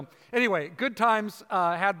anyway, good times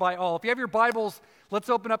had by all. If you have your Bibles, let's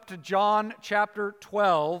open up to John chapter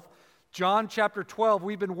 12. John chapter 12,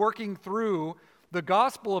 we've been working through the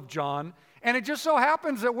Gospel of John, and it just so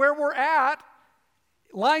happens that where we're at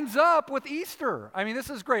lines up with Easter. I mean, this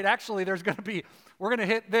is great. Actually, we're going to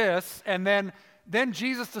hit this, and then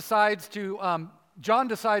Jesus decides to, John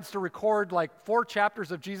decides to record like 4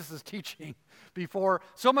 chapters of Jesus' teaching before.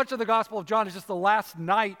 So much of the Gospel of John is just the last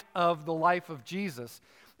night of the life of Jesus.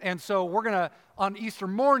 And so on Easter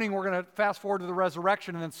morning, we're going to fast forward to the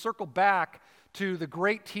resurrection and then circle back to the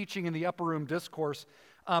great teaching in the Upper Room Discourse.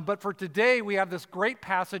 But for today, we have this great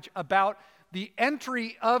passage about the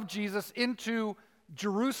entry of Jesus into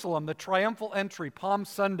Jerusalem, the triumphal entry, Palm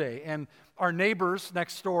Sunday. And our neighbors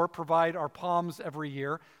next door provide our palms every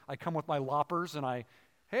year. I come with my loppers and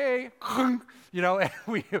hey, and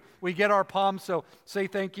we get our palms, so say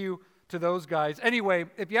thank you to those guys. Anyway,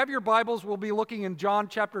 if you have your Bibles, we'll be looking in John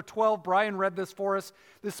chapter 12. Brian read this for us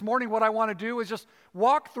this morning. What I want to do is just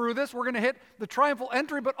walk through this. We're going to hit the triumphal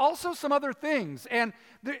entry, but also some other things. And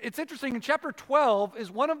it's interesting, in chapter 12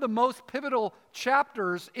 is one of the most pivotal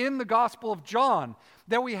chapters in the Gospel of John,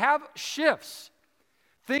 that we have shifts.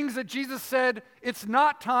 Things that Jesus said, it's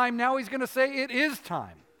not time, now he's going to say it is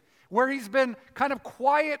time. Where he's been kind of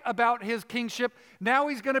quiet about his kingship, now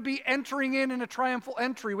he's going to be entering in a triumphal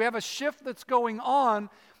entry. We have a shift that's going on,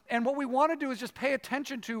 and what we want to do is just pay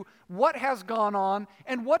attention to what has gone on,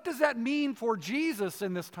 and what does that mean for Jesus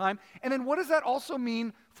in this time, and then what does that also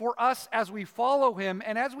mean for us as we follow him,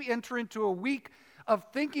 and as we enter into a week of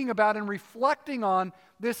thinking about and reflecting on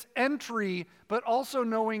this entry, but also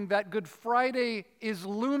knowing that Good Friday is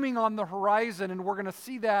looming on the horizon, and we're going to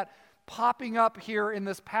see that popping up here in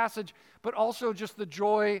this passage, but also just the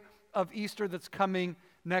joy of Easter that's coming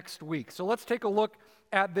next week. So let's take a look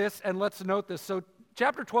at this and let's note this. So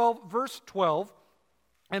chapter 12, verse 12,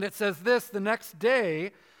 and it says this: the next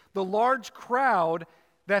day, the large crowd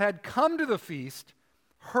that had come to the feast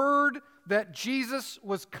heard that Jesus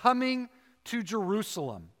was coming to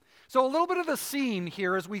Jerusalem. So a little bit of the scene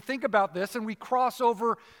here as we think about this, and we cross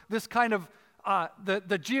over this kind of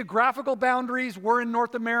the geographical boundaries. We're in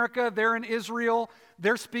North America, they're in Israel,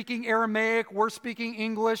 they're speaking Aramaic, we're speaking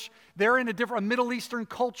English, they're in a Middle Eastern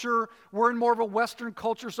culture, we're in more of a Western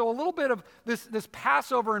culture. So a little bit of this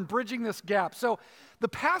Passover and bridging this gap. So the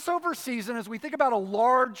Passover season, as we think about a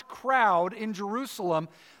large crowd in Jerusalem,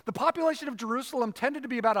 the population of Jerusalem tended to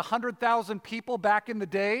be about 100,000 people back in the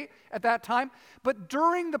day at that time. But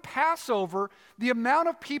during the Passover, the amount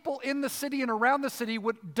of people in the city and around the city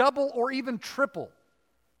would double or even triple.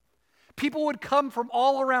 People would come from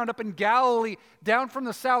all around, up in Galilee, down from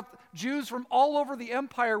the south. Jews from all over the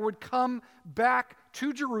empire would come back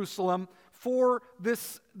to Jerusalem for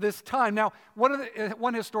this time. Now,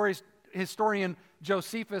 one historian,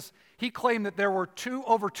 Josephus, he claimed that there were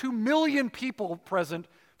over 2 million people present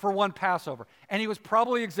for one Passover. And he was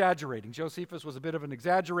probably exaggerating. Josephus was a bit of an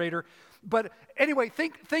exaggerator. But anyway,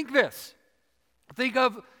 think this. Think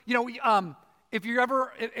of,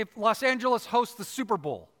 if Los Angeles hosts the Super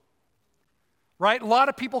Bowl, right? A lot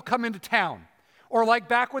of people come into town. Or like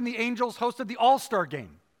back when the Angels hosted the All-Star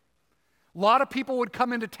game. A lot of people would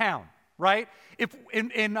come into town, right?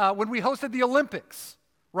 When we hosted the Olympics,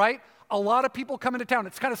 right? A lot of people come into town.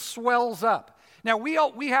 It kind of swells up. Now, we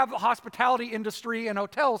have a hospitality industry and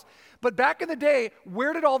hotels, but back in the day,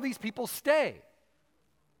 where did all these people stay?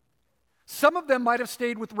 Some of them might have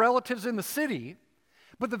stayed with relatives in the city,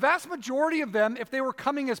 but the vast majority of them, if they were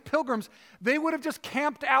coming as pilgrims, they would have just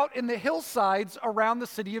camped out in the hillsides around the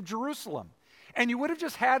city of Jerusalem. And you would have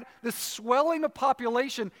just had this swelling of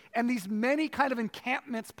population and these many kind of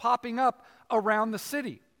encampments popping up around the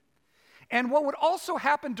city. And what would also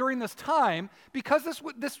happen during this time, because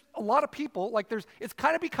a lot of people, it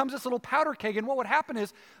kind of becomes this little powder keg, and what would happen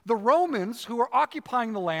is the Romans, who were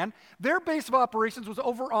occupying the land, their base of operations was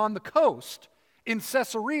over on the coast in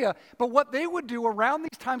Caesarea, but what they would do around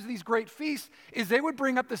these times of these great feasts is they would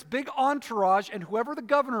bring up this big entourage, and whoever the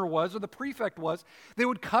governor was or the prefect was, they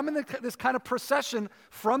would come in this kind of procession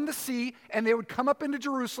from the sea, and they would come up into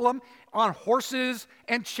Jerusalem on horses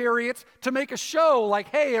and chariots to make a show like,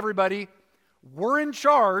 hey, everybody, we're in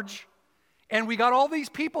charge, and we got all these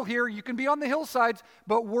people here. You can be on the hillsides,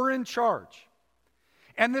 but we're in charge.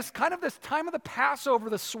 And this time of the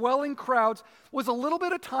Passover, the swelling crowds, was a little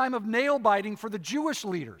bit of time of nail biting for the Jewish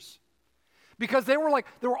leaders. Because there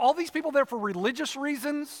were all these people there for religious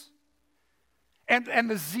reasons,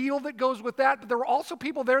 and the zeal that goes with that, but there were also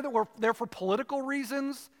people there that were there for political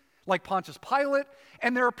reasons. like Pontius Pilate,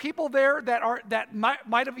 and there are people there that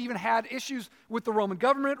might have even had issues with the Roman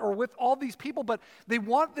government or with all these people, but they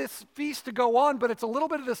want this feast to go on, but it's a little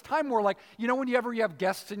bit of this time where, like, when you have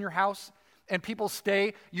guests in your house and people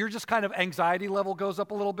stay, your just kind of anxiety level goes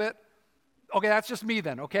up a little bit. Okay, that's just me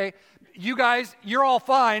then, okay? You guys, you're all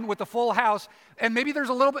fine with the full house, and maybe it's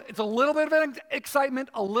a little bit of excitement,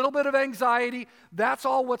 a little bit of anxiety. That's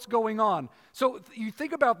all what's going on. So you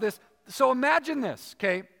think about this. So imagine this,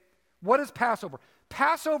 okay? What is Passover?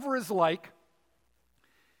 Passover is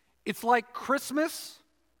it's like Christmas,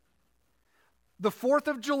 the 4th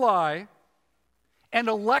of July, and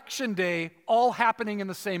Election Day all happening in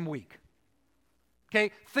the same week.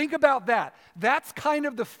 Okay, think about that. That's kind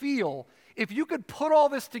of the feel. If you could put all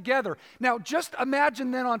this together. Now, just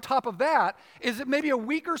imagine then on top of that, is that maybe a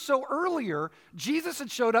week or so earlier, Jesus had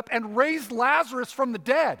showed up and raised Lazarus from the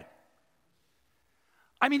dead.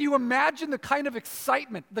 I mean, you imagine the kind of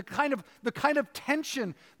excitement, the kind of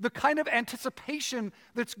tension, the kind of anticipation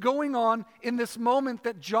that's going on in this moment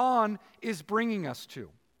that John is bringing us to.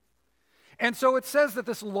 And so it says that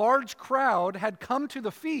this large crowd had come to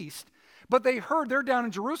the feast, but they heard, they're down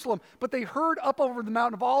in Jerusalem, but they heard up over the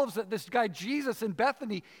Mount of Olives that this guy Jesus in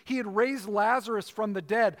Bethany, he had raised Lazarus from the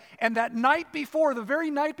dead. And that night before, the very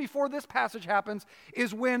night before this passage happens,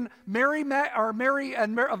 is when Mary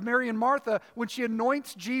and Martha, when she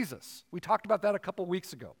anoints Jesus. We talked about that a couple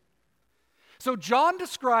weeks ago. So John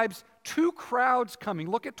describes two crowds coming.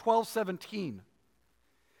 Look at 12:17.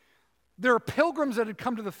 There are pilgrims that had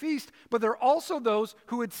come to the feast, but there are also those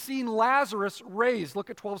who had seen Lazarus raised.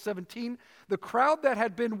 Look at 12:17. The crowd that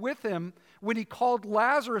had been with him when he called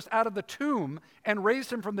Lazarus out of the tomb and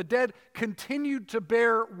raised him from the dead continued to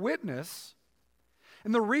bear witness.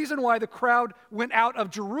 And the reason why the crowd went out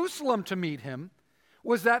of Jerusalem to meet him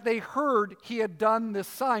was that they heard he had done this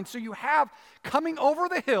sign. So you have, coming over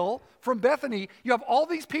the hill from Bethany, you have all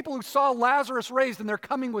these people who saw Lazarus raised, and they're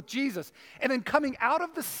coming with Jesus. And then coming out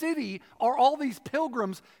of the city are all these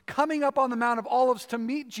pilgrims coming up on the Mount of Olives to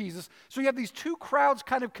meet Jesus. So you have these two crowds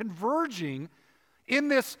kind of converging in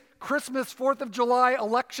this Christmas, 4th of July,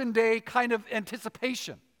 Election Day kind of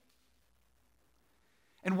anticipation.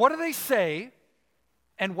 And what do they say,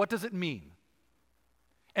 and what does it mean?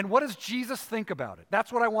 And what does Jesus think about it? That's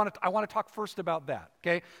what I want to talk first about that,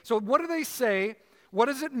 okay? So what do they say? What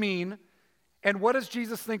does it mean? And what does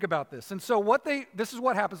Jesus think about this? And so this is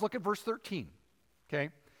what happens. Look at verse 13,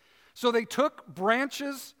 okay? So they took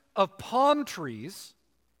branches of palm trees.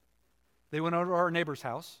 They went over to our neighbor's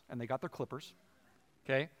house, and they got their clippers,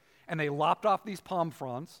 okay? And they lopped off these palm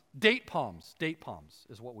fronds. Date palms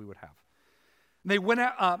is what we would have. And they went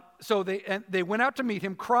out, they went out to meet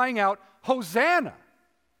him, crying out, "Hosanna!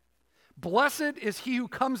 Blessed is he who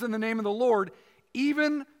comes in the name of the Lord,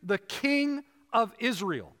 even the King of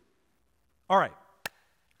Israel." All right,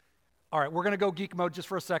 we're going to go geek mode just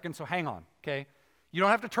for a second, so hang on, okay? You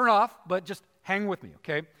don't have to turn off, but just hang with me,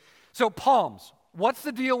 okay? So palms, what's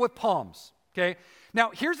the deal with palms, okay?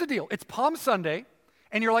 Now, here's the deal. It's Palm Sunday,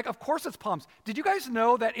 and you're like, of course it's palms. Did you guys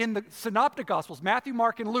know that in the Synoptic Gospels, Matthew,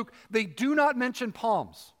 Mark, and Luke, they do not mention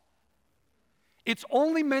palms? It's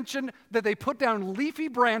only mentioned that they put down leafy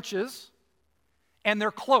branches and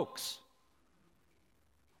their cloaks.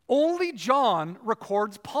 Only John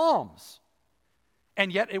records palms.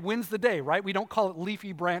 And yet it wins the day, right? We don't call it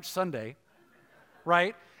Leafy Branch Sunday,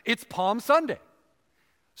 right? It's Palm Sunday.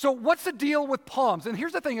 So what's the deal with palms? And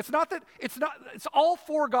here's the thing, it's all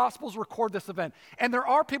four Gospels record this event. And there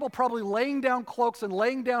are people probably laying down cloaks and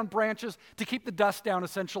laying down branches to keep the dust down,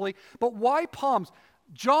 essentially. But why palms?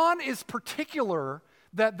 John is particular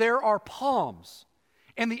that there are palms.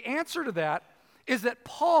 And the answer to that is that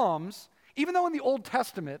palms, even though in the Old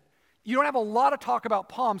Testament, you don't have a lot of talk about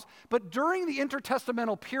palms, but during the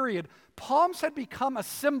intertestamental period, palms had become a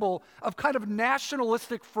symbol of kind of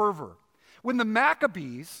nationalistic fervor. When the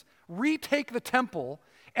Maccabees retake the temple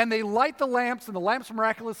and they light the lamps, and the lamps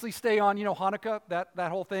miraculously stay on, Hanukkah, that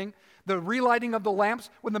whole thing, the relighting of the lamps,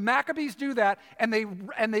 when the Maccabees do that and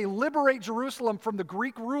they liberate Jerusalem from the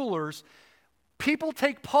Greek rulers, people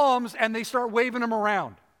take palms and they start waving them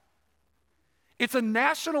around. It's a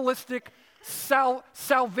nationalistic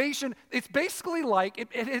salvation. It's basically like,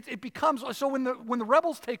 it becomes, so when the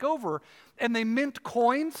rebels take over and they mint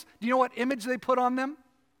coins, do you know what image they put on them?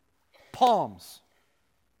 Palms.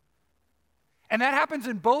 And that happens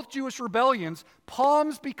in both Jewish rebellions.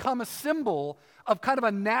 Palms become a symbol of kind of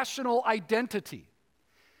a national identity.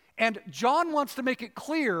 And John wants to make it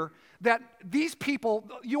clear that these people,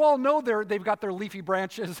 you all know they've got their leafy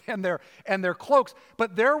branches and their cloaks,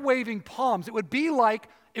 but they're waving palms. It would be like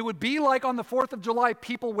on the 4th of July,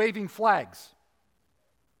 people waving flags.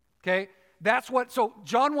 Okay? So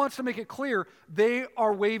John wants to make it clear they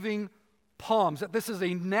are waving palms, that this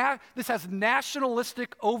has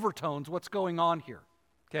nationalistic overtones, what's going on here.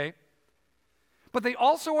 Okay? But they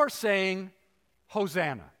also are saying,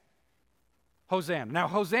 Hosanna. Hosanna. Now,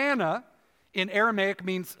 Hosanna in Aramaic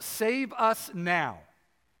means save us now.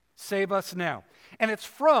 Save us now. And it's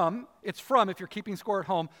from, if you're keeping score at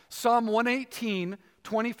home, Psalm 118,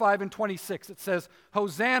 25 and 26. It says,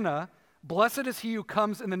 Hosanna, blessed is he who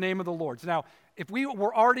comes in the name of the Lord. Now, if we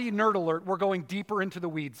were already nerd alert, we're going deeper into the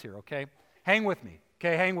weeds here, okay? Hang with me,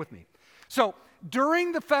 okay? Hang with me. So,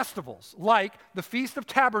 during the festivals, like the Feast of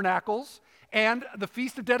Tabernacles and the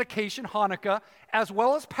Feast of Dedication, Hanukkah, as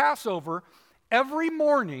well as Passover, every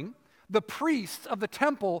morning, the priests of the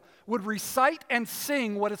temple would recite and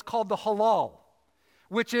sing what is called the Hallel,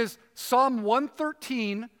 which is Psalm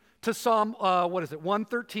 113 to Psalm,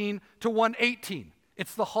 113 to 118.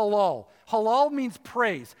 It's the Hallel. Hallel means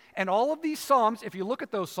praise. And all of these psalms, if you look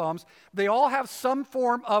at those psalms, they all have some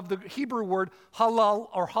form of the Hebrew word halal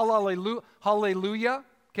or hallelujah.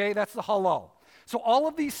 Okay, that's the Hallel. So all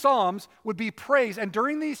of these psalms would be praise. And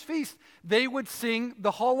during these feasts, they would sing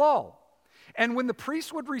the Hallel. And when the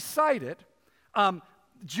priest would recite it,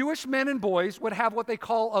 Jewish men and boys would have what they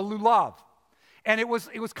call a lulav. And it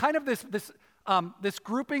was kind of this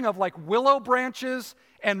grouping of like willow branches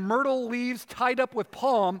and myrtle leaves tied up with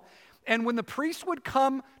palm. And when the priest would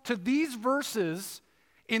come to these verses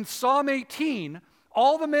in Psalm 18,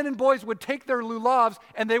 all the men and boys would take their lulavs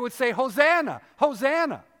and they would say, Hosanna,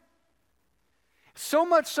 Hosanna. So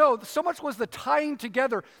much was the tying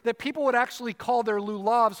together that people would actually call their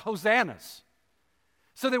lulavs hosannas.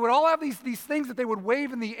 So they would all have these things that they would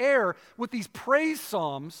wave in the air with these praise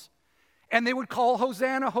psalms, and they would call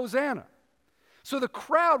Hosanna, Hosanna. So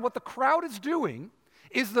what the crowd is doing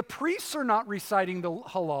is the priests are not reciting the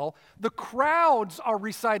Hallel, the crowds are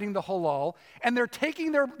reciting the Hallel, and they're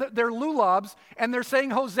taking their lulavs and they're saying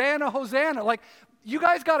Hosanna, Hosanna. Like, you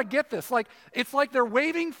guys got to get this. Like, it's like they're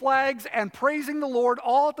waving flags and praising the Lord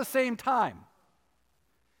all at the same time.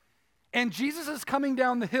 And Jesus is coming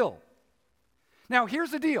down the hill. Now,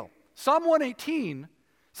 here's the deal. Psalm 118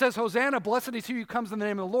 says, Hosanna, blessed is he who comes in the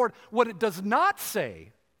name of the Lord. What it does not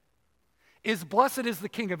say is, blessed is the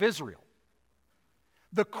King of Israel.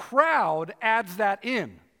 The crowd adds that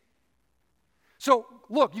in. So,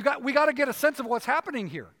 look, we got to get a sense of what's happening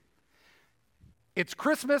here. It's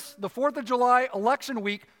Christmas, the 4th of July, election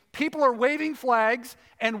week. People are waving flags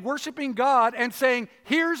and worshiping God and saying,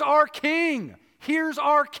 here's our king. Here's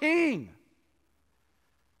our king.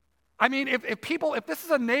 I mean, if this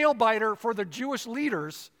is a nail biter for the Jewish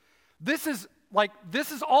leaders, this is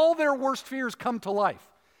all their worst fears come to life.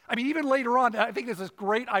 I mean, even later on, I think there's this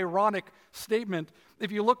great ironic statement.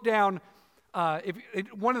 If you look down,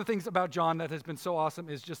 one of the things about John that has been so awesome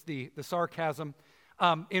is just the sarcasm.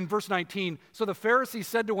 In verse 19, so the Pharisees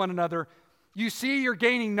said to one another, you see you're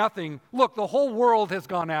gaining nothing. Look, the whole world has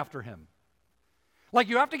gone after him. Like,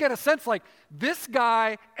 you have to get a sense, like, this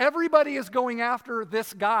guy, everybody is going after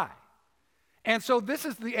this guy. And so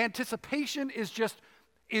the anticipation is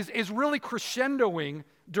really crescendoing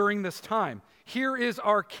during this time. Here is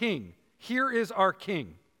our king. Here is our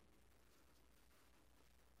king.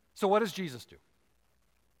 So what does Jesus do?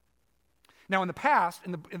 Now, in the past,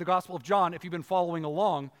 in the Gospel of John, if you've been following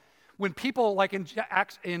along, when people, like in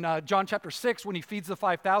John chapter 6, when he feeds the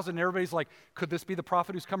 5,000, everybody's like, could this be the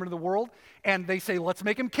prophet who's coming to the world? And they say, let's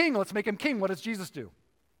make him king, let's make him king. What does Jesus do?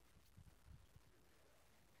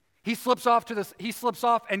 He slips off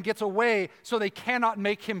and gets away so they cannot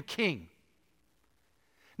make him king.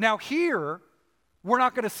 Now here, we're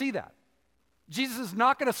not going to see that. Jesus is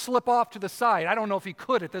not going to slip off to the side. I don't know if he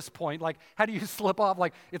could at this point. Like, how do you slip off?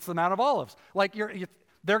 Like, it's the Mount of Olives. Like,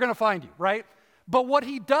 they're going to find you, right? But what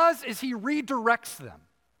he does is he redirects them.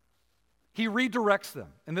 He redirects them.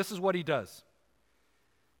 And this is what he does.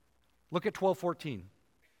 Look at 12:14.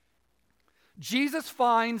 Jesus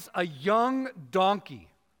finds a young donkey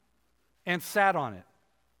and sat on it.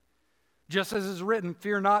 Just as is written,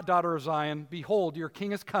 fear not, daughter of Zion. Behold, your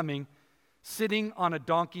king is coming, sitting on a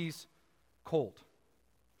donkey's colt.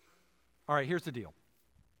 All right, here's the deal.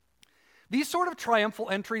 These sort of triumphal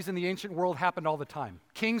entries in the ancient world happened all the time.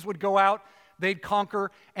 Kings would go out, they'd conquer,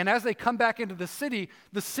 and as they come back into the city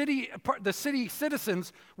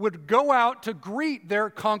citizens would go out to greet their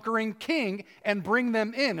conquering king and bring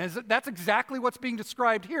them in. That's exactly what's being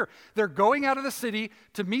described here. They're going out of the city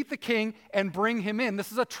to meet the king and bring him in.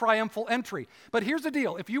 This is a triumphal entry. But here's the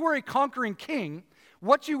deal. If you were a conquering king,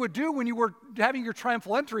 what you would do when you were having your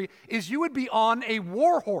triumphal entry is you would be on a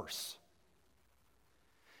war horse.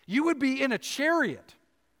 You would be in a chariot.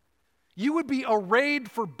 You would be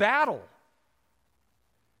arrayed for battle.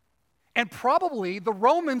 And probably the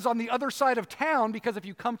Romans on the other side of town, because if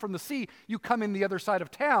you come from the sea, you come in the other side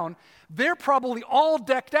of town, they're probably all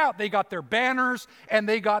decked out. They got their banners, and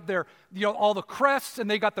they got their, all the crests,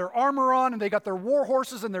 and they got their armor on, and they got their war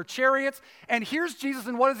horses and their chariots. And here's Jesus,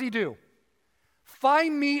 and what does he do?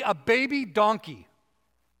 Find me a baby donkey.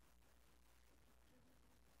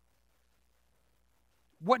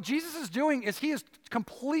 What Jesus is doing is he is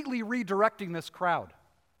completely redirecting this crowd.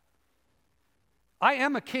 I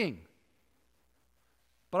am a king,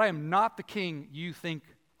 but I am not the king you think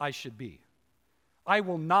I should be. I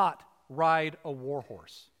will not ride a war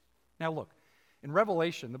horse. Now look, in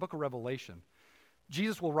Revelation, the book of Revelation,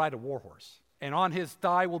 Jesus will ride a war horse, and on his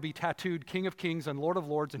thigh will be tattooed King of Kings and Lord of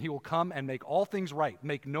Lords, and he will come and make all things right,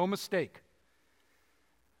 make no mistake.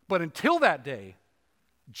 But until that day,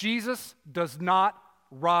 Jesus does not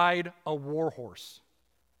ride a war horse.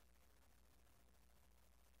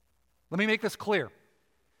 Let me make this clear.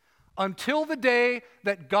 Until the day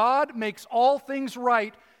that God makes all things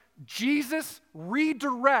right, Jesus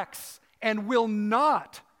redirects and will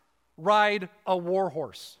not ride a war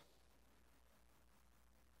horse.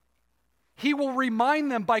 He will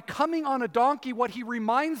remind them by coming on a donkey, what he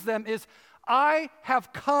reminds them is, I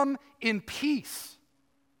have come in peace.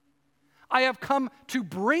 I have come to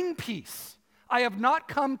bring peace. I have not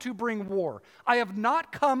come to bring war. I have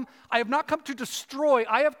not come to destroy.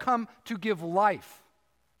 I have come to give life.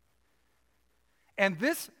 And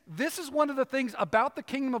this is one of the things about the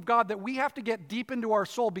kingdom of God that we have to get deep into our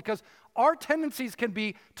soul, because our tendencies can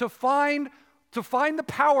be to find the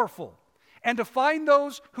powerful and to find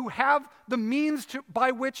those who have the means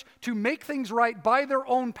by which to make things right by their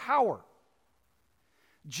own power.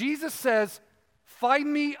 Jesus says,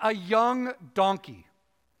 find me a young donkey.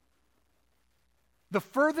 The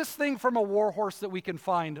furthest thing from a war horse that we can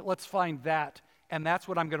find, let's find that, and that's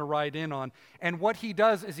what I'm going to ride in on. And what he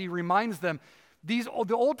does is he reminds them, the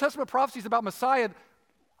Old Testament prophecies about Messiah,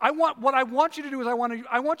 what I want you to do is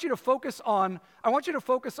I want you to focus on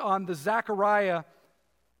the Zechariah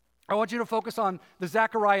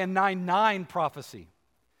 9:9 prophecy.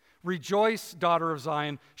 Rejoice, daughter of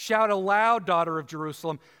Zion. Shout aloud, daughter of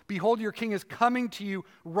Jerusalem. Behold, your king is coming to you,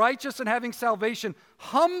 righteous and having salvation,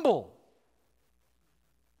 humble,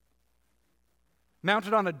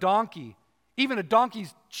 mounted on a donkey, even a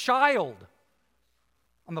donkey's child,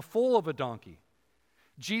 on the foal of a donkey.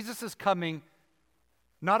 Jesus is coming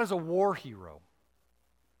not as a war hero,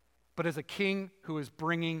 but as a king who is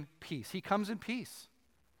bringing peace. He comes in peace.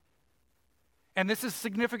 And this is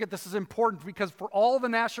significant, this is important, because for all the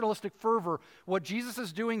nationalistic fervor, what Jesus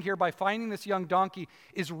is doing here by finding this young donkey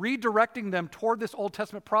is redirecting them toward this Old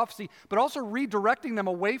Testament prophecy, but also redirecting them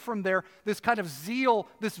away from this kind of zeal,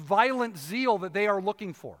 this violent zeal that they are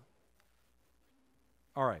looking for.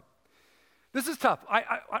 All right. This is tough.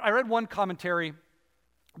 I read one commentary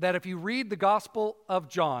that if you read the Gospel of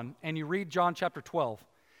John and you read John chapter 12,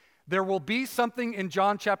 there will be something in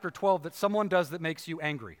John chapter 12 that someone does that makes you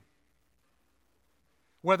angry.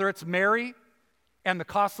 Whether it's Mary and the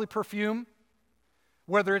costly perfume,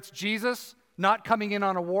 whether it's Jesus not coming in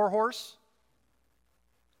on a war horse,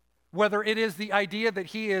 whether it is the idea that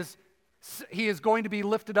he is going to be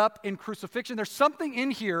lifted up in crucifixion, there's something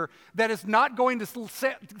in here that is not going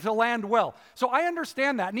to land well. So I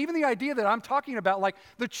understand that. And even the idea that I'm talking about, like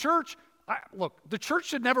the church, the church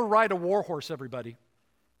should never ride a war horse, everybody.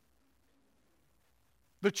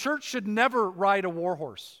 The church should never ride a war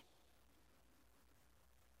horse.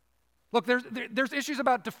 Look, there's issues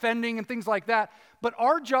about defending and things like that, but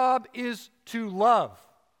our job is to love.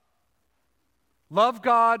 Love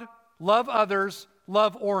God, love others,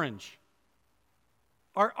 love Orange.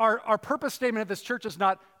 Our purpose statement at this church is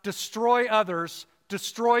not destroy others,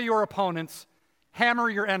 destroy your opponents, hammer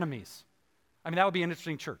your enemies. I mean, that would be an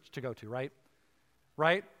interesting church to go to, right?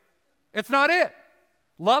 Right? It's not it.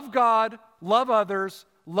 Love God, love others,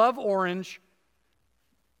 love Orange.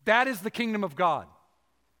 That is the kingdom of God.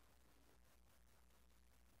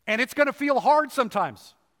 And it's going to feel hard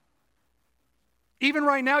sometimes. Even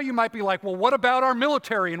right now, you might be like, well, what about our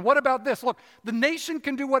military? And what about this? Look, the nation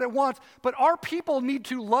can do what it wants, but our people need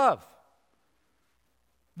to love.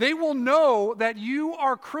 They will know that you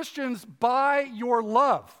are Christians by your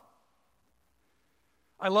love.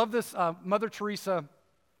 I love this Mother Teresa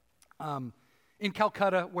in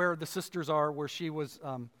Calcutta, where the sisters are, where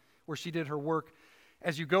she did her work.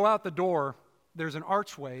 As you go out the door, there's an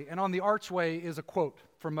archway, and on the archway is a quote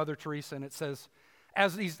from Mother Teresa, and it says,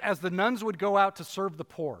 as the nuns would go out to serve the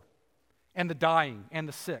poor and the dying and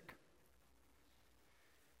the sick,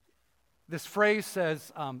 this phrase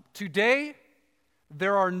says, today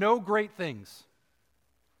there are no great things,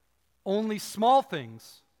 only small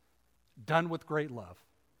things done with great love.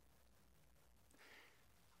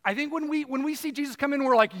 I think when we see Jesus come in,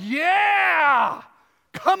 we're like, yeah,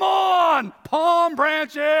 come on, palm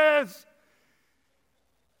branches,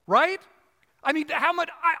 right? I mean, how much,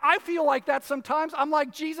 I feel like that sometimes. I'm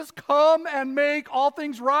like, Jesus, come and make all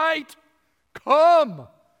things right. Come.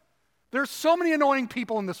 There's so many annoying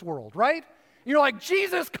people in this world, right? And you're like,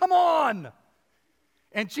 Jesus, come on.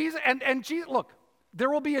 And Jesus, look, there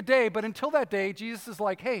will be a day, but until that day, Jesus is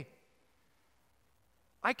like, hey,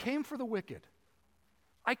 I came for the wicked.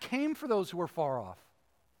 I came for those who are far off.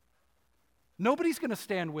 Nobody's going to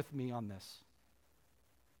stand with me on this.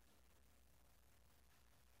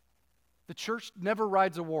 The church never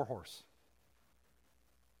rides a war horse.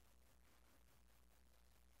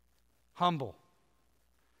 Humble,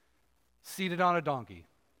 seated on a donkey,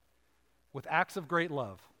 with acts of great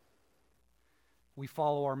love, we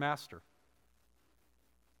follow our master.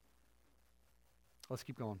 Let's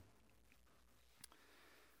keep going.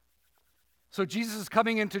 So Jesus is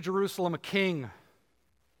coming into Jerusalem, a king,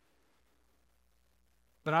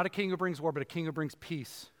 but not a king who brings war, but a king who brings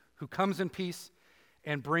peace, who comes in peace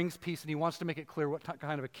and brings peace, and he wants to make it clear what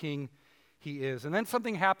kind of a king he is. And then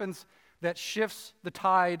something happens that shifts the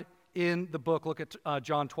tide in the book. Look at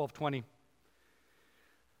John 12:20.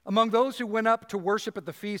 Among those who went up to worship at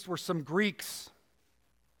the feast were some Greeks,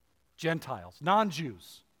 Gentiles,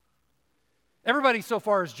 non-Jews. Everybody so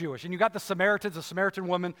far is Jewish, and you got the Samaritans, a Samaritan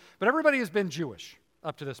woman, but everybody has been Jewish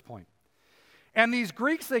up to this point. And these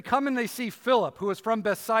Greeks, they come and they see Philip, who is from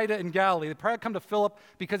Bethsaida in Galilee. They probably come to Philip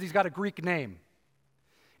because he's got a Greek name.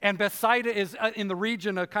 And Bethsaida is in the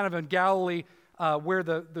region of kind of in Galilee where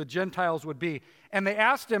the Gentiles would be. And they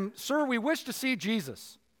asked him, "Sir, we wish to see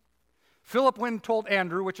Jesus." Philip went and told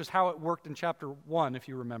Andrew, which is how it worked in chapter 1, if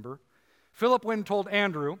you remember. Philip went and told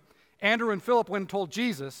Andrew. Andrew and Philip went and told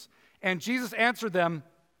Jesus. And Jesus answered them,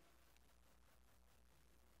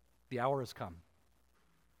 "The hour has come."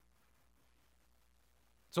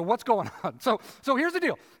 So what's going on? So here's the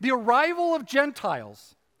deal. The arrival of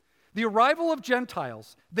Gentiles,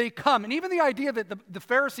 they come. And even the idea that the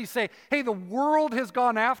Pharisees say, hey, the world has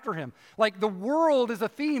gone after him. Like the world is a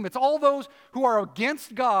theme. It's all those who are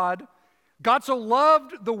against God. God so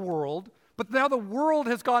loved the world, but now the world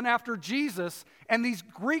has gone after Jesus, and these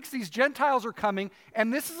Greeks, these Gentiles are coming,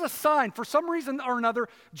 and this is a sign. For some reason or another,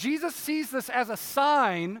 Jesus sees this as a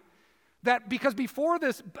sign that, because before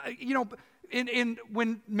this,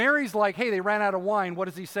 when Mary's like, hey, they ran out of wine, what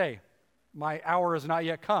does he say? My hour has not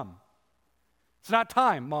yet come. It's not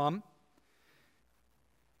time, Mom.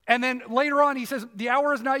 And then later on, he says, the hour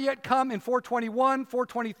has not yet come in 4:21,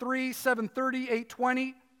 4:23, 7:30,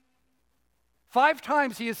 8:20. 5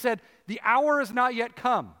 times he has said, the hour has not yet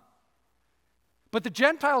come. But the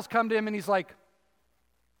Gentiles come to him and he's like,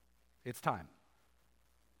 it's time.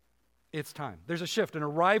 It's time. There's a shift, an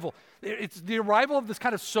arrival. It's the arrival of this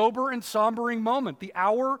kind of sober and sombering moment. The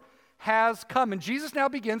hour has come. And Jesus now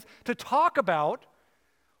begins to talk about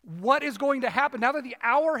what is going to happen. Now that the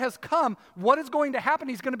hour has come, what is going to happen?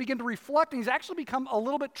 He's going to begin to reflect, and he's actually become a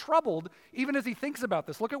little bit troubled even as he thinks about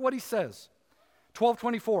this. Look at what he says.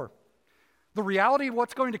 12:24. The reality of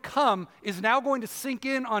what's going to come is now going to sink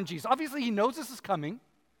in on Jesus. Obviously, he knows this is coming,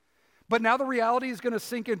 but now the reality is going to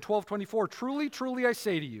sink in. 12:24. Truly, truly, I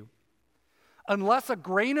say to you, unless a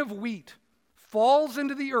grain of wheat falls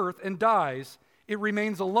into the earth and dies, it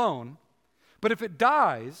remains alone. But if it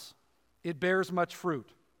dies, it bears much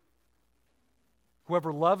fruit.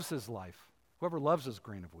 Whoever loves his life, whoever loves his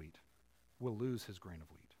grain of wheat, will lose his grain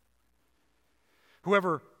of wheat.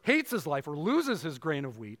 Whoever hates his life or loses his grain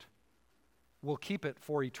of wheat will keep it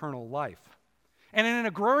for eternal life. And in an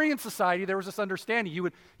agrarian society, there was this understanding.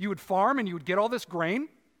 You would farm and you would get all this grain,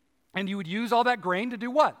 and you would use all that grain to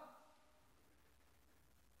do what?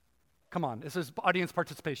 Come on, this is audience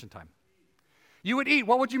participation time. You would eat.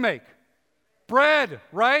 What would you make? Bread,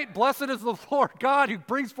 right? Blessed is the Lord God who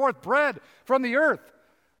brings forth bread from the earth,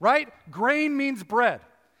 right? Grain means bread.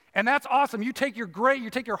 And that's awesome. You take your grain, you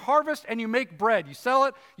take your harvest, and you make bread. You sell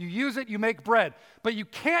it, you use it, you make bread. But you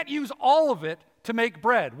can't use all of it to make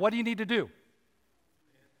bread. What do you need to do?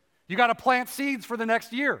 You got to plant seeds for the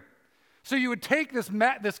next year. So you would take this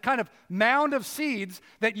kind of mound of seeds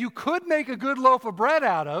that you could make a good loaf of bread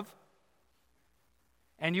out of,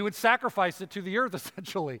 and you would sacrifice it to the earth,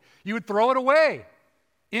 essentially. You would throw it away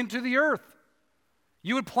into the earth.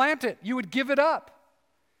 You would plant it. You would give it up.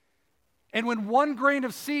 And when one grain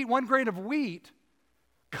of wheat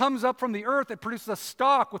comes up from the earth, it produces a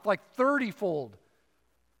stalk with like 30-fold.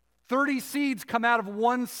 30 seeds come out of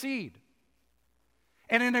one seed.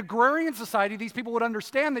 And in agrarian society, these people would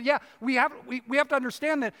understand that, yeah, we have to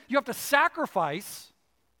understand that you have to sacrifice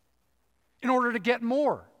in order to get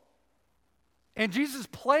more. And Jesus is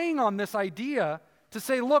playing on this idea to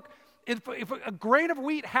say, look, if a grain of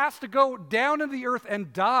wheat has to go down into the earth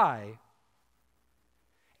and die,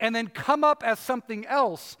 and then come up as something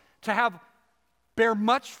else to bear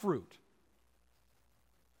much fruit,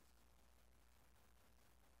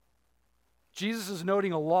 Jesus is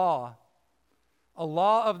noting a law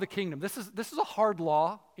of the kingdom. This is a hard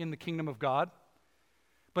law in the kingdom of God,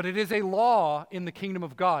 but it is a law in the kingdom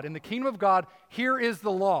of God. In the kingdom of God, here is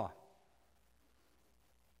the law.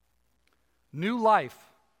 New life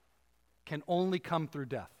can only come through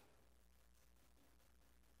death.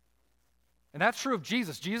 And that's true of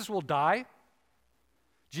Jesus. Jesus will die.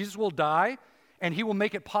 Jesus will die, and he will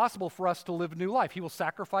make it possible for us to live a new life. He will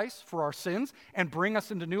sacrifice for our sins and bring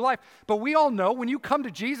us into new life. But we all know when you come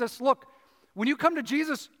to Jesus, look, when you come to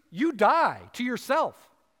Jesus, you die to yourself.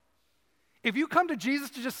 If you come to Jesus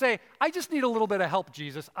to just say, I just need a little bit of help,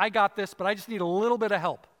 Jesus. I got this, but I just need a little bit of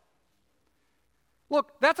help.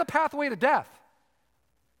 Look, that's a pathway to death.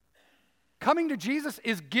 Coming to Jesus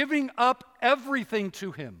is giving up everything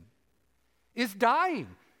to him, is dying.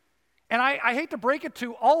 And I hate to break it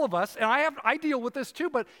to all of us, and I deal with this too,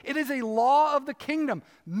 but it is a law of the kingdom.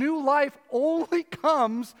 New life only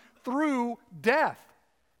comes through death.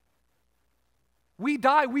 We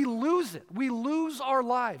die, we lose it. We lose our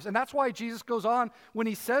lives. And that's why Jesus goes on when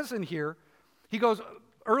he says in here, he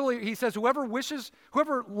says,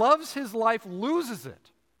 whoever loves his life loses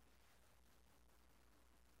it.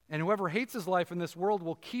 And whoever hates his life in this world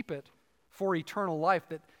will keep it for eternal life.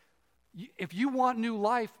 That if you want new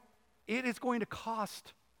life, it is going to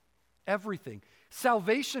cost everything.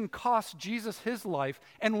 Salvation costs Jesus his life,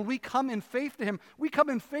 and when we come in faith to him, we come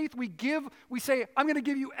in faith, we say, I'm going to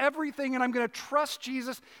give you everything, and I'm going to trust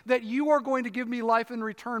Jesus that you are going to give me life in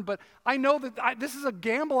return, but I know that this is a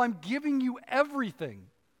gamble. I'm giving you everything.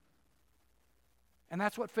 And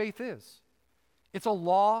that's what faith is. It's a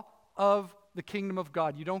law of the kingdom of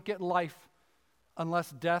God. You don't get life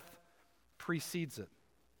unless death precedes it.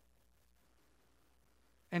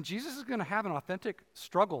 And Jesus is going to have an authentic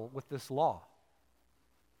struggle with this law.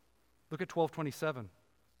 Look at 12:27.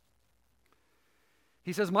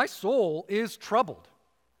 He says, my soul is troubled.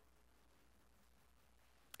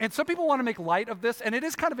 And some people want to make light of this, and it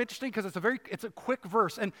is kind of interesting because it's a quick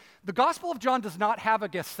verse. And the Gospel of John does not have a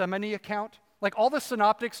Gethsemane account. Like all the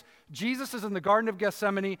synoptics, Jesus is in the Garden of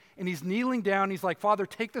Gethsemane, and he's kneeling down. He's like, Father,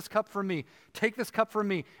 take this cup from me. Take this cup from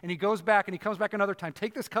me. And he goes back, and he comes back another time.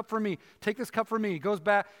 Take this cup from me. Take this cup from me. He goes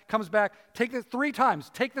back, comes back. Take this 3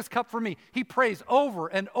 times. Take this cup from me. He prays over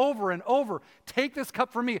and over and over. Take this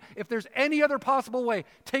cup from me. If there's any other possible way,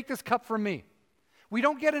 take this cup from me. We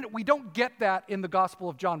don't get that in the Gospel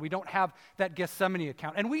of John. We don't have that Gethsemane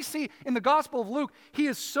account. And we see in the Gospel of Luke, he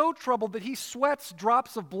is so troubled that he sweats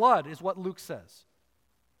drops of blood, is what Luke says.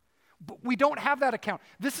 But we don't have that account.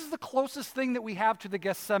 This is the closest thing that we have to the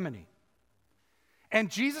Gethsemane. And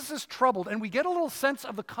Jesus is troubled, and we get a little sense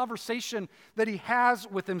of the conversation that he has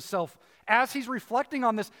with himself as he's reflecting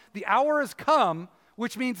on this. The hour has come,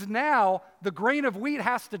 which means now the grain of wheat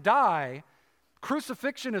has to die.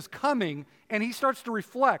 Crucifixion is coming, and he starts to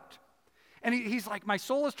reflect. And he's like, my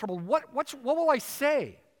soul is troubled. What will I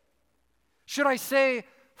say? Should I say,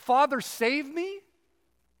 Father, save me?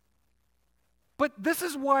 But this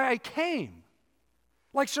is why I came.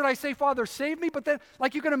 Like, should I say, Father, save me? But then,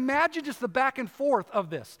 like, you can imagine just the back and forth of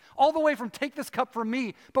this. All the way from take this cup from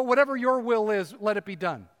me, but whatever your will is, let it be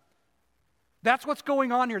done. That's what's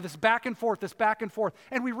going on here, this back and forth, this back and forth.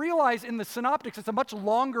 And we realize in the synoptics, it's a much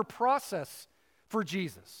longer process for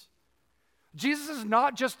Jesus. Jesus is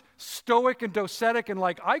not just stoic and docetic and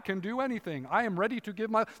like, I can do anything. I am ready to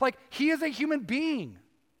give my... Like, he is a human being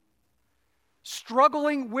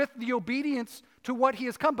struggling with the obedience to what he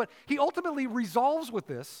has come. But he ultimately resolves with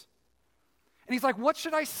this. And he's like, what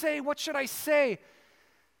should I say? What should I say?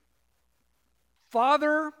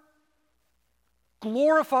 Father,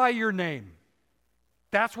 glorify your name.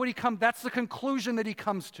 That's the conclusion that he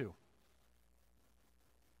comes to.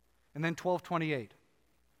 And then 12:28.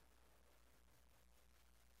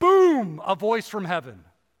 Boom! A voice from heaven.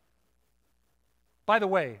 By the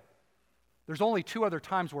way, there's only 2 other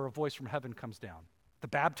times where a voice from heaven comes down. The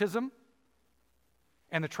baptism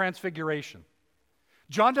and the transfiguration.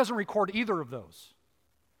 John doesn't record either of those.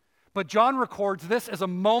 But John records this as a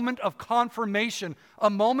moment of confirmation, a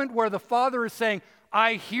moment where the Father is saying,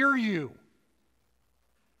 I hear you.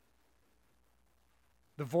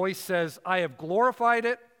 The voice says, I have glorified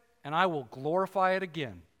it, and I will glorify it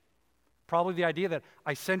again. Probably the idea that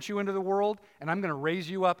I sent you into the world, and I'm going to raise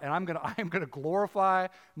you up, and I'm going to glorify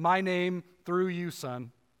my name through you,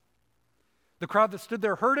 son. The crowd that stood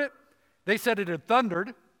there heard it. They said it had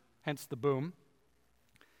thundered, hence the boom.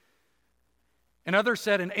 And others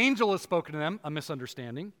said an angel has spoken to them, a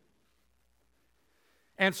misunderstanding.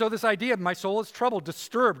 And so this idea of my soul is troubled,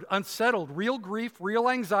 disturbed, unsettled, real grief, real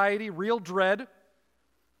anxiety, real dread.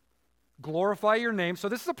 Glorify your name. So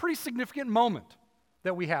this is a pretty significant moment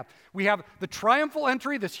that we have. We have the triumphal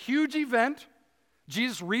entry, this huge event.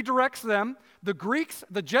 Jesus redirects them. The Greeks,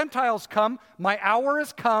 the Gentiles come. My hour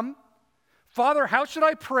has come. Father, how should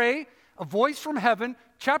I pray? A voice from heaven.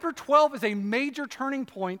 Chapter 12 is a major turning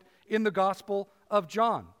point in the Gospel of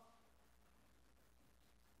John.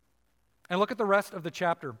 And look at the rest of the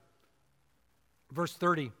chapter. Verse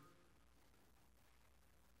 30.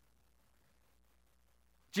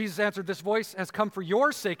 Jesus answered, this voice has come for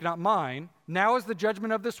your sake, not mine. Now is the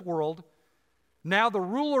judgment of this world. Now the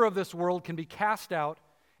ruler of this world can be cast out.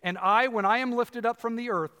 And I, when I am lifted up from the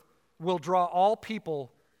earth, will draw all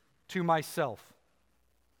people to myself.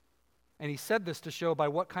 And he said this to show by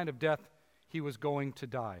what kind of death he was going to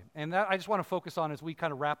die. And that I just want to focus on as we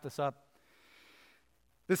kind of wrap this up.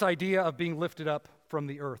 This idea of being lifted up from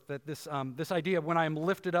the earth, that this idea of when I am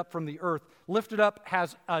lifted up from the earth, lifted up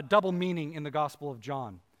has a double meaning in the Gospel of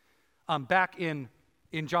John. Back in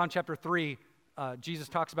John chapter 3, Jesus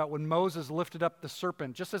talks about when Moses lifted up the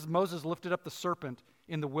serpent, just as Moses lifted up the serpent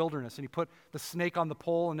in the wilderness, and he put the snake on the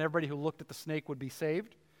pole, and everybody who looked at the snake would be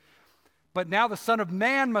saved. But now the Son of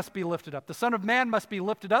Man must be lifted up. The Son of Man must be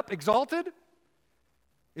lifted up, exalted,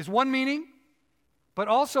 is one meaning, but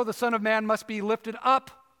also the Son of Man must be lifted up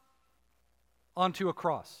onto a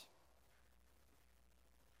cross.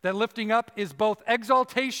 That lifting up is both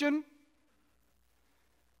exaltation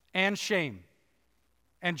and shame.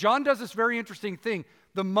 And John does this very interesting thing.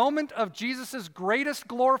 The moment of Jesus' greatest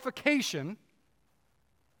glorification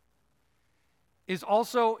is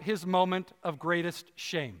also his moment of greatest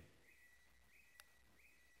shame.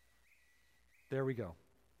 There we go.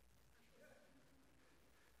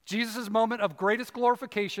 Jesus' moment of greatest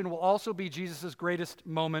glorification will also be Jesus' greatest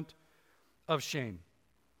moment of shame.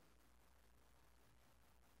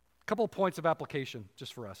 A couple of points of application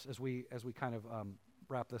just for us as we kind of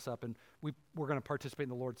wrap this up, and we're going to participate in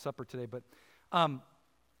the Lord's Supper today. But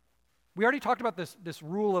we already talked about this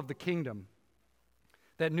rule of the kingdom,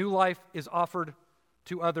 that new life is offered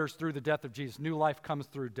to others through the death of Jesus. New life comes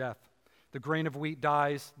through death. The grain of wheat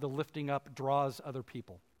dies, the lifting up draws other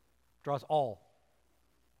people, draws all.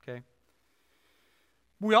 Okay?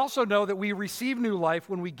 We also know that we receive new life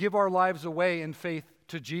when we give our lives away in faith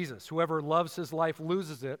to Jesus. Whoever loves his life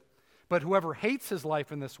loses it, but whoever hates his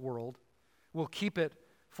life in this world will keep it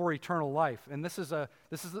for eternal life. And this is a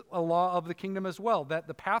law of the kingdom as well, that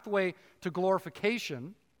the pathway to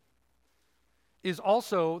glorification is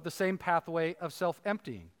also the same pathway of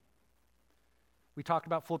self-emptying. We talked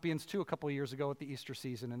about Philippians 2 a couple of years ago at the Easter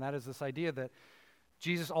season, and that is this idea that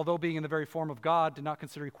Jesus, although being in the very form of God, did not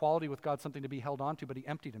consider equality with God something to be held on to, but he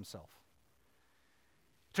emptied himself.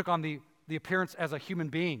 Took on the appearance as a human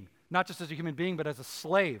being, not just as a human being, but as a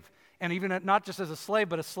slave. And even not just as a slave,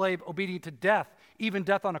 but a slave obedient to death, even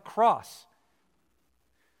death on a cross.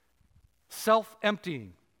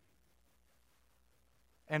 Self-emptying.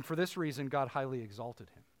 And for this reason, God highly exalted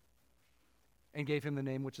him and gave him the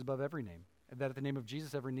name which is above every name, and that at the name of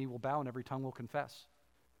Jesus every knee will bow and every tongue will confess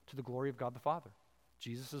to the glory of God the Father.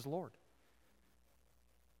 Jesus is Lord.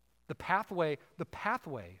 The pathway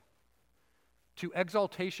to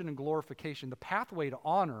exaltation and glorification, the pathway to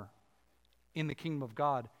honor in the kingdom of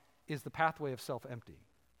God is the pathway of self-emptying.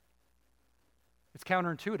 It's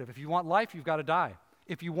counterintuitive. If you want life, you've got to die.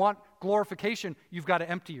 If you want glorification, you've got to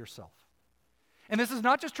empty yourself. And this is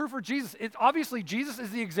not just true for Jesus. It's obviously Jesus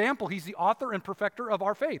is the example. He's the author and perfecter of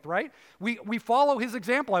our faith, right? We follow his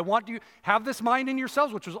example. I want you to have this mind in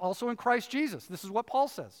yourselves, which was also in Christ Jesus. This is what Paul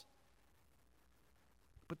says.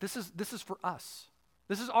 But this is for us.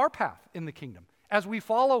 This is our path in the kingdom. As we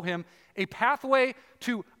follow him, a pathway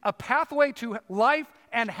to life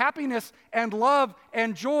and happiness and love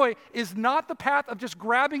and joy is not the path of just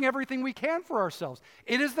grabbing everything we can for ourselves.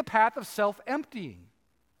 It is the path of self-emptying.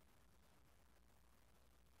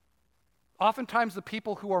 Oftentimes, the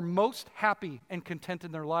people who are most happy and content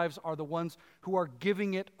in their lives are the ones who are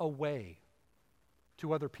giving it away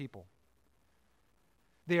to other people.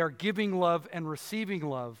 They are giving love and receiving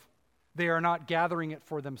love. They are not gathering it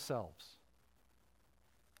for themselves.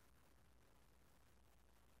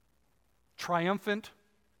 Triumphant,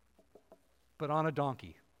 but on a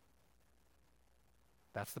donkey.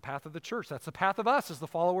 That's the path of the church. That's the path of us as the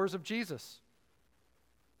followers of Jesus.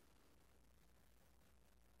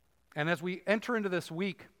 And as we enter into this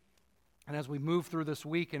week, and as we move through this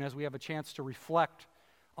week, and as we have a chance to reflect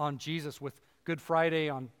on Jesus with Good Friday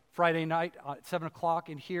on Friday night at 7 o'clock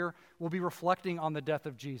in here, we'll be reflecting on the death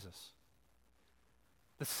of Jesus,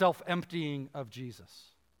 the self-emptying of Jesus.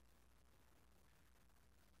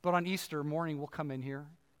 But on Easter morning, we'll come in here.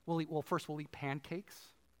 We'll eat pancakes.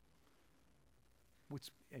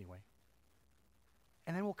 Anyway.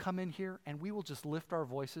 And then we'll come in here and we will just lift our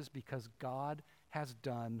voices because God has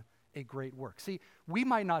done a great work. See, we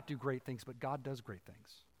might not do great things, but God does great things.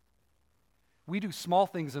 We do small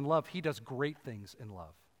things in love. He does great things in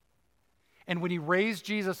love. And when he raised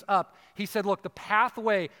Jesus up, he said, look, the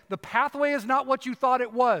pathway is not what you thought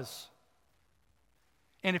it was.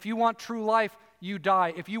 And if you want true life, you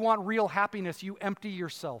die. If you want real happiness, you empty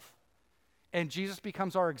yourself. And Jesus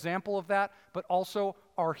becomes our example of that, but also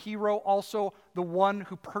our hero, also the one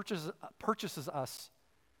who purchases us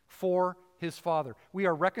for his Father. We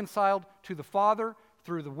are reconciled to the Father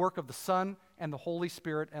through the work of the Son and the Holy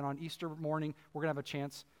Spirit, and on Easter morning, we're going to have a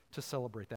chance to celebrate that.